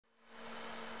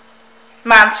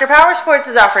Monster Powersports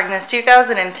is offering this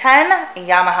 2010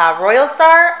 Yamaha Royal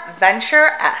Star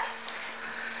Venture S.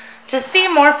 To see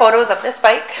more photos of this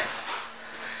bike,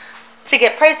 to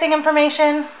get pricing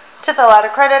information, to fill out a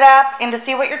credit app, and to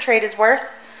see what your trade is worth,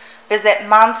 visit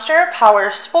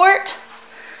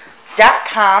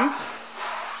monsterpowersport.com.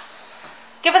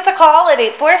 Give us a call at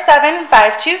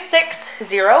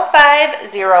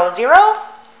 847-526-0500,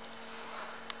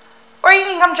 or you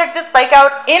can come check this bike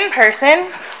out in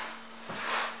person.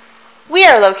 We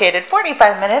are located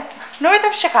 45 minutes north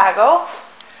of Chicago,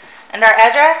 and our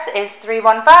address is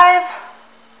 315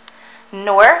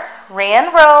 North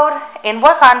Rand Road in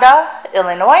Wauconda,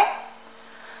 Illinois.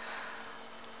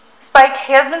 This bike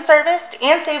has been serviced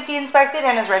and safety inspected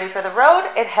and is ready for the road.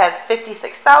 It has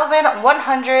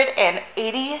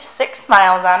 56,186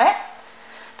 miles on it.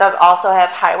 It does also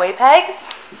have highway pegs.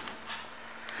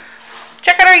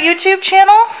 Check out our YouTube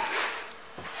channel.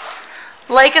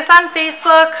 Like us on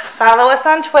Facebook, follow us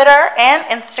on Twitter and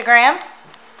Instagram.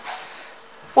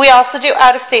 We also do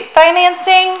out-of-state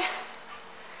financing,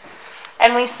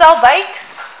 and we sell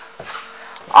bikes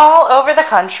all over the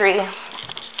country.